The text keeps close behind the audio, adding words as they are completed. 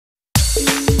Hello,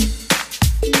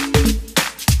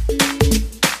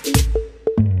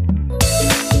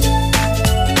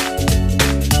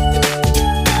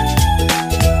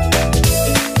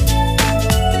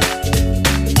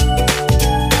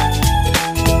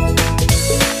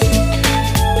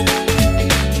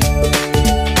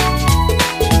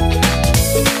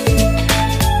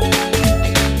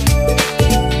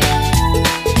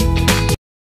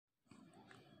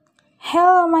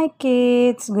 my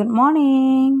kids. Good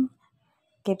morning.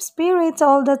 Keep spirits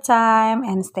all the time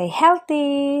and stay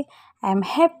healthy. I'm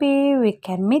happy we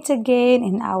can meet again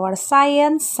in our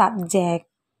science subject.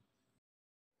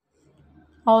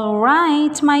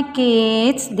 Alright, my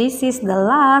kids, this is the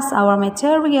last our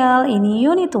material in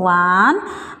Unit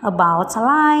 1 about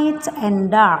light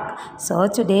and dark. So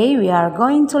today we are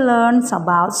going to learn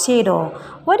about shadow.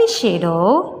 What is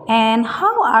shadow and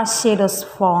how are shadows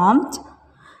formed?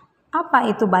 Apa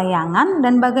itu bayangan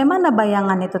dan bagaimana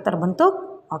bayangan itu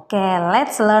terbentuk? Oke,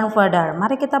 let's learn further.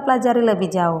 Mari kita pelajari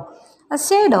lebih jauh. A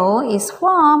shadow is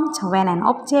formed when an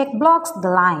object blocks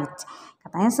the light.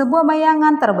 Katanya sebuah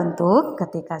bayangan terbentuk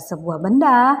ketika sebuah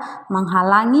benda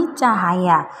menghalangi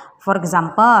cahaya. For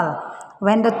example,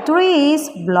 when the trees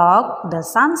block the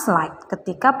sun's light.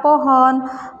 Ketika pohon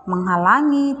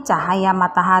menghalangi cahaya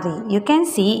matahari. You can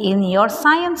see in your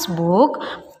science book,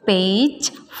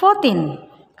 page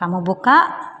 14. Kamu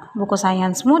buka buku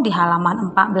sainsmu di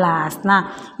halaman 14.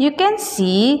 Nah, you can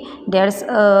see there's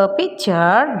a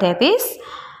picture that is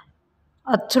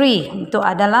a tree. Itu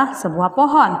adalah sebuah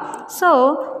pohon. So,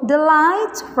 the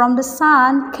light from the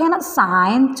sun cannot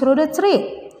shine through the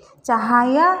tree.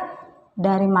 Cahaya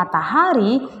dari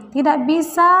matahari tidak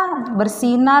bisa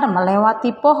bersinar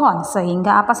melewati pohon.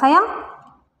 Sehingga apa sayang?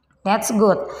 That's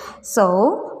good.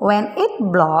 So, when it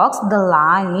blocks the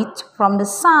light from the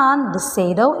sun, the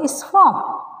shadow is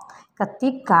formed.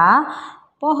 Ketika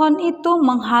pohon itu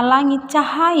menghalangi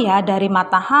cahaya dari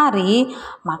matahari,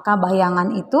 maka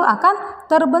bayangan itu akan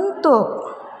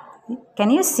terbentuk. Can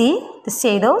you see the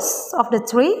shadows of the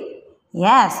tree?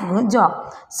 Yes, good job.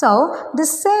 So, the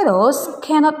shadows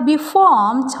cannot be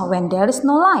formed when there is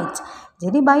no light.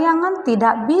 Jadi bayangan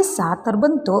tidak bisa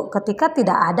terbentuk ketika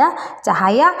tidak ada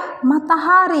cahaya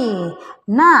matahari.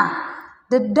 Nah,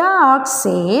 the dark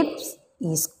shapes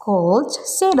is called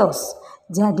shadows.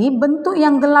 Jadi bentuk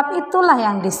yang gelap itulah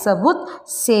yang disebut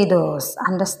shadows.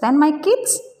 Understand my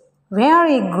kids?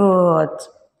 Very good.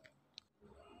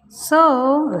 So,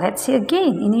 let's see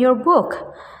again in your book.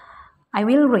 I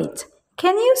will read.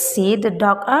 Can you see the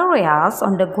dark areas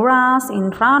on the grass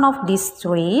in front of these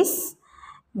trees?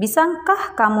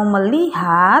 Bisakah kamu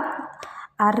melihat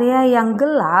area yang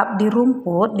gelap di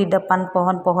rumput di depan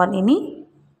pohon-pohon ini?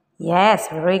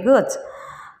 Yes, very good.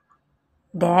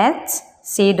 That's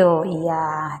shadow.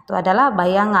 Iya, itu adalah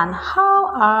bayangan.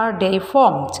 How are they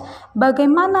formed?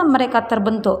 Bagaimana mereka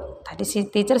terbentuk? Tadi si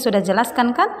teacher sudah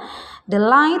jelaskan kan? The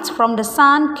light from the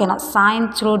sun cannot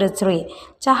shine through the tree.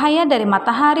 Cahaya dari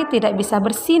matahari tidak bisa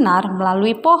bersinar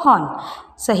melalui pohon.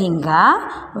 Sehingga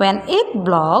when it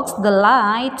blocks the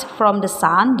light from the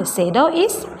sun, the shadow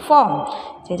is formed.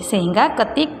 Jadi sehingga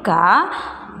ketika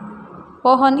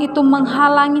pohon itu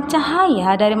menghalangi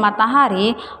cahaya dari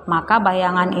matahari, maka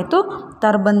bayangan itu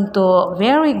terbentuk.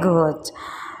 Very good.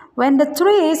 When the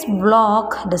trees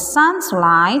block the sun's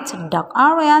light, dark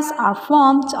areas are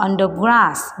formed on the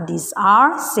grass. These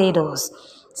are shadows.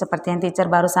 Seperti yang teacher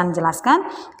barusan jelaskan,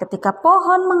 ketika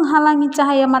pohon menghalangi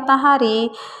cahaya matahari,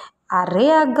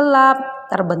 area gelap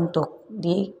terbentuk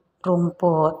di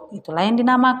rumput. Itulah yang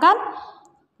dinamakan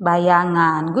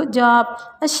bayangan. Good job.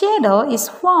 A shadow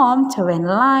is formed when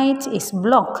light is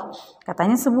blocked.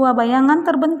 Katanya sebuah bayangan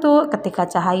terbentuk ketika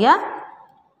cahaya,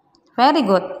 very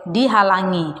good,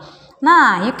 dihalangi.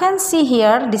 Nah, you can see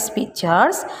here these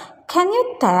pictures. Can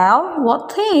you tell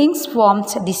what things formed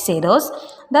these shadows?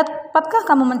 Dapatkah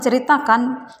kamu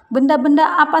menceritakan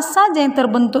benda-benda apa saja yang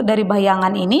terbentuk dari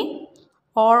bayangan ini?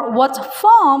 Or what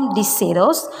formed these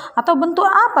shadows? Atau bentuk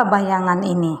apa bayangan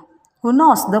ini? Who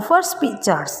knows the first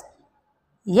pictures?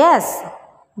 Yes,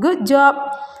 good job.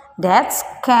 That's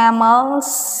camel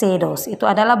shadows. Itu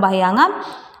adalah bayangan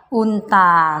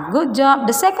unta. Good job.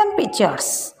 The second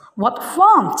pictures. What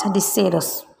formed these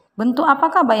shadows? Bentuk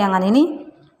apakah bayangan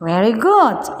ini? Very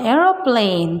good.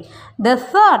 Aeroplane. The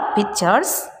third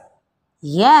pictures.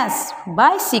 Yes,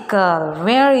 bicycle.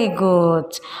 Very good.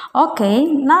 Okay,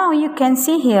 now you can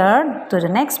see here to the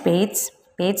next page,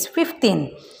 page 15.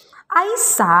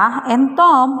 Aisyah and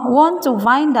Tom want to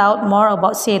find out more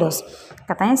about shadows.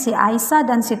 Katanya si Aisyah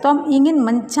dan si Tom ingin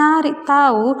mencari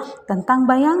tahu tentang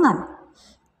bayangan.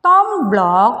 Tom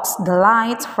blocks the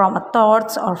light from a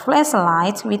torch or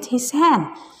flashlight with his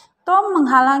hand. Tom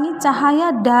menghalangi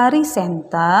cahaya dari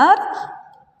senter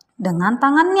dengan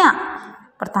tangannya.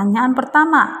 Pertanyaan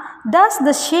pertama, does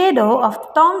the shadow of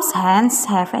Tom's hands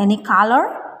have any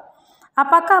color?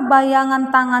 Apakah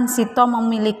bayangan tangan si Tom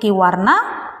memiliki warna?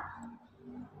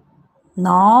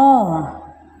 No.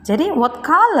 Jadi what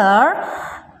color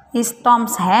is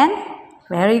Tom's hand?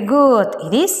 Very good.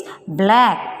 It is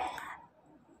black.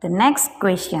 The next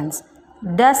questions.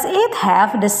 Does it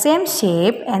have the same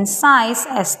shape and size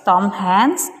as Tom's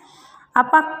hands?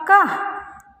 Apakah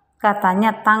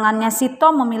katanya tangannya si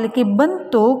Tom memiliki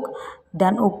bentuk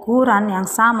dan ukuran yang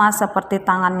sama seperti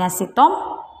tangannya si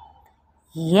Tom?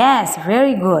 Yes,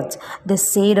 very good. The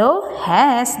shadow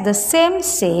has the same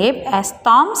shape as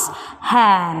Tom's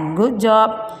hand. Good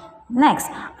job. Next,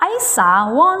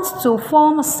 Aisyah wants to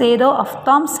form a shadow of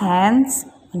Tom's hands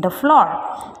on the floor.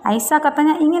 Aisyah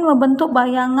katanya ingin membentuk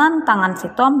bayangan tangan si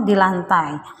Tom di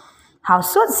lantai. How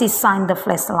should she shine the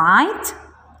flashlight?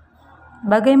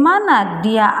 Bagaimana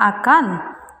dia akan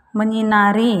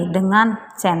menyinari dengan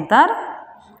senter?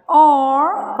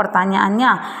 Or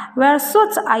pertanyaannya, where should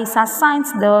Aisyah shine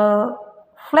the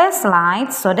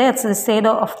flashlight so that the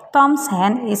shadow of Tom's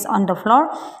hand is on the floor?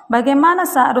 Bagaimana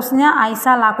seharusnya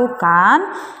Aisyah lakukan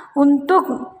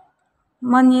untuk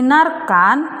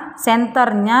menyinarkan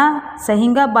senternya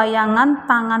sehingga bayangan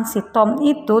tangan si Tom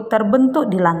itu terbentuk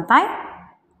di lantai?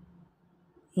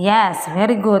 Yes,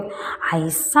 very good.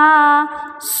 Aisyah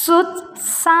should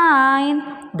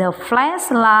shine the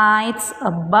flashlights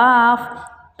above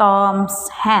Tom's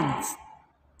hands.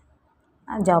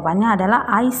 Jawabannya adalah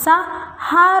Aisyah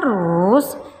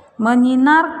harus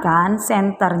menyinarkan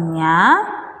senternya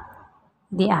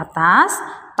di atas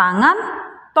tangan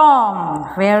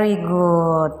Tom. Very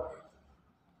good.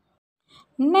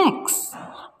 Next,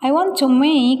 I want to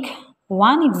make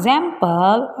one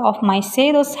example of my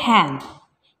shadow's hand.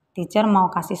 Teacher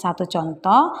mau kasih satu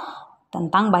contoh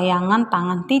tentang bayangan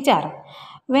tangan teacher.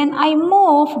 When I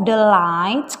move the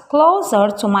light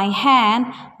closer to my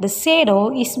hand, the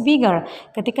shadow is bigger.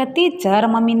 Ketika teacher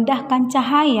memindahkan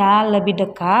cahaya lebih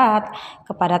dekat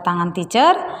kepada tangan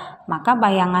teacher, maka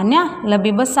bayangannya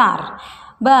lebih besar.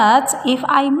 But if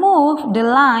I move the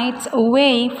light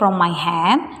away from my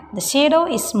hand, the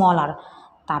shadow is smaller.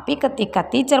 Tapi ketika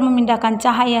teacher memindahkan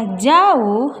cahaya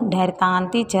jauh dari tangan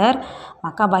teacher,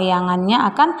 maka bayangannya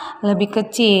akan lebih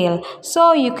kecil.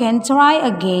 So you can try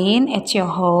again at your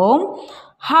home.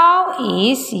 How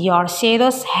is your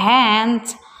shadow's hand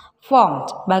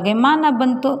formed? Bagaimana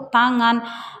bentuk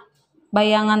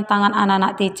bayangan tangan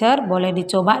anak-anak teacher? Boleh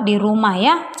dicoba di rumah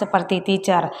ya, seperti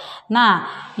teacher. Nah,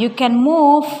 you can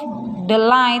move the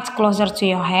light closer to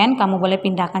your hand. Kamu boleh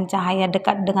pindahkan cahaya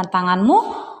dekat dengan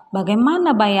tanganmu.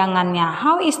 Bagaimana bayangannya?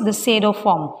 How is the shadow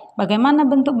form? Bagaimana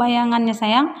bentuk bayangannya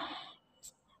sayang?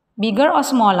 Bigger or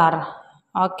smaller?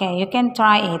 Okay, you can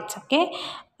try it. Okay,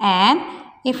 and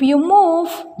if you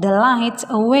move the light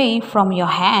away from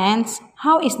your hands,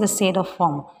 how is the shadow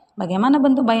form? Bagaimana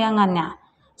bentuk bayangannya?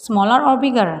 Smaller or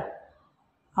bigger?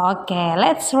 Okay,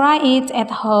 let's try it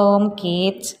at home,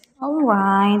 kids.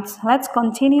 Alright, let's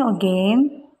continue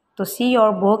again to see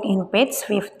your book in page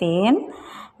 15.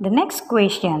 The next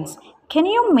questions. Can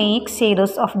you make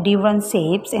shadows of different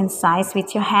shapes and size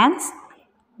with your hands?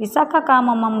 Bisakah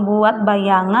kamu membuat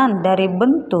bayangan dari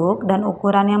bentuk dan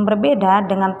ukuran yang berbeda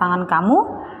dengan tangan kamu?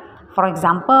 For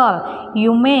example,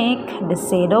 you make the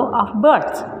shadow of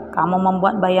birds. Kamu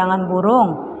membuat bayangan burung.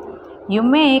 You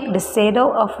make the shadow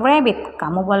of rabbit.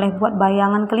 Kamu boleh buat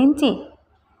bayangan kelinci.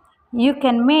 You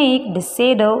can make the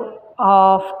shadow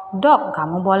of dog.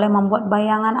 Kamu boleh membuat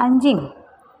bayangan anjing.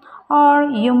 Or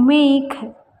you make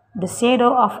the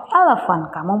shadow of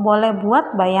elephant. Kamu boleh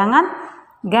buat bayangan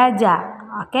gajah.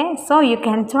 Okay, so you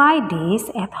can try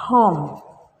this at home.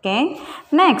 Okay,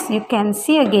 next you can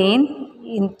see again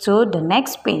into the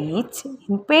next page,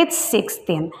 in page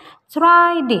 16.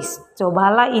 Try this,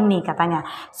 cobalah ini katanya.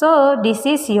 So this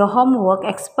is your homework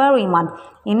experiment.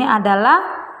 Ini adalah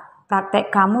praktek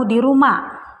kamu di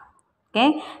rumah.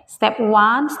 Okay, step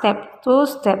 1, step 2,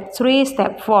 step 3,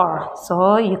 step 4.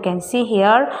 So you can see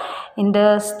here in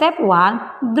the step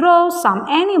 1, draw some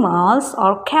animals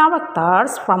or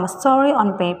characters from a story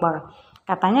on paper.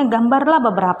 Katanya gambarlah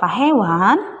beberapa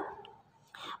hewan,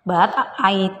 but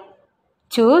I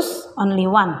choose only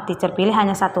one. Teacher pilih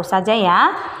hanya satu saja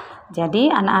ya.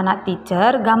 Jadi anak-anak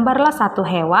teacher gambarlah satu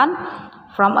hewan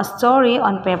from a story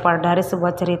on paper, dari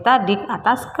sebuah cerita di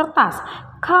atas kertas.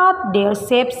 Cut their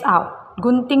shapes out.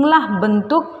 Guntinglah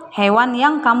bentuk hewan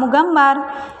yang kamu gambar.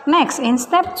 Next, in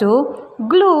step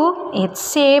 2, glue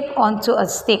its shape onto a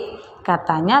stick.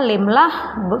 Katanya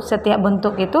lemlah setiap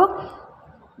bentuk itu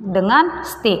dengan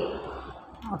stick.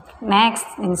 Okay. Next,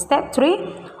 in step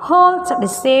 3, hold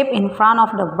the shape in front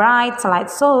of the bright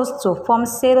light source to form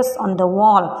shadows on the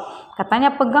wall.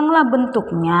 Katanya peganglah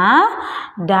bentuknya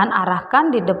dan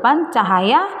arahkan di depan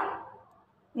cahaya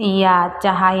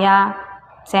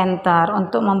center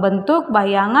untuk membentuk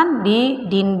bayangan di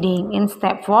dinding. In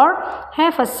step 4,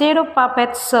 have a shadow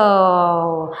puppet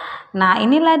show. Nah,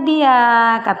 inilah dia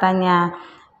katanya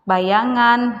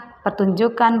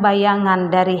pertunjukan bayangan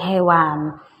dari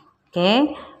hewan.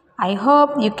 Okay, I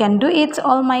hope you can do it,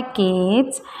 all my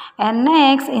kids. And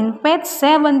next, in page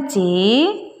 70,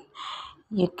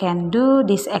 you can do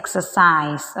this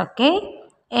exercise. Okay,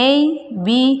 A,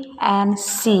 B, and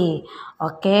C.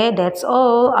 Okay, that's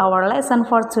all our lesson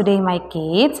for today, my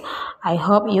kids. I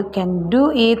hope you can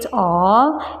do it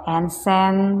all and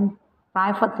send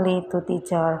privately to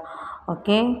teacher.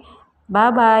 Okay,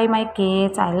 bye bye, my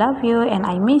kids. I love you and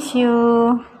I miss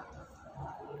you.